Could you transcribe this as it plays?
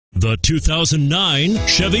The 2009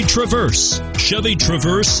 Chevy Traverse. Chevy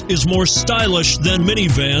Traverse is more stylish than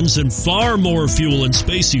minivans and far more fuel and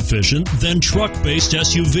space efficient than truck-based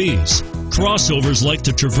SUVs. Crossovers like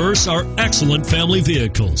the Traverse are excellent family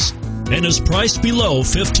vehicles and is priced below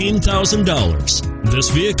 $15,000. This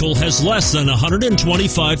vehicle has less than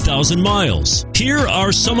 125,000 miles. Here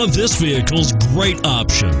are some of this vehicle's great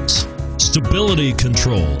options: stability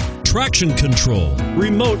control, traction control,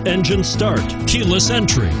 remote engine start, keyless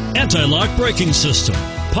entry, anti-lock braking system,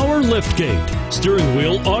 power liftgate, steering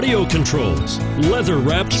wheel audio controls,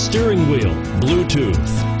 leather-wrapped steering wheel,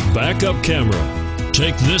 Bluetooth, backup camera.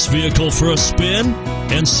 Take this vehicle for a spin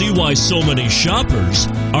and see why so many shoppers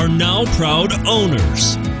are now proud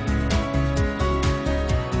owners.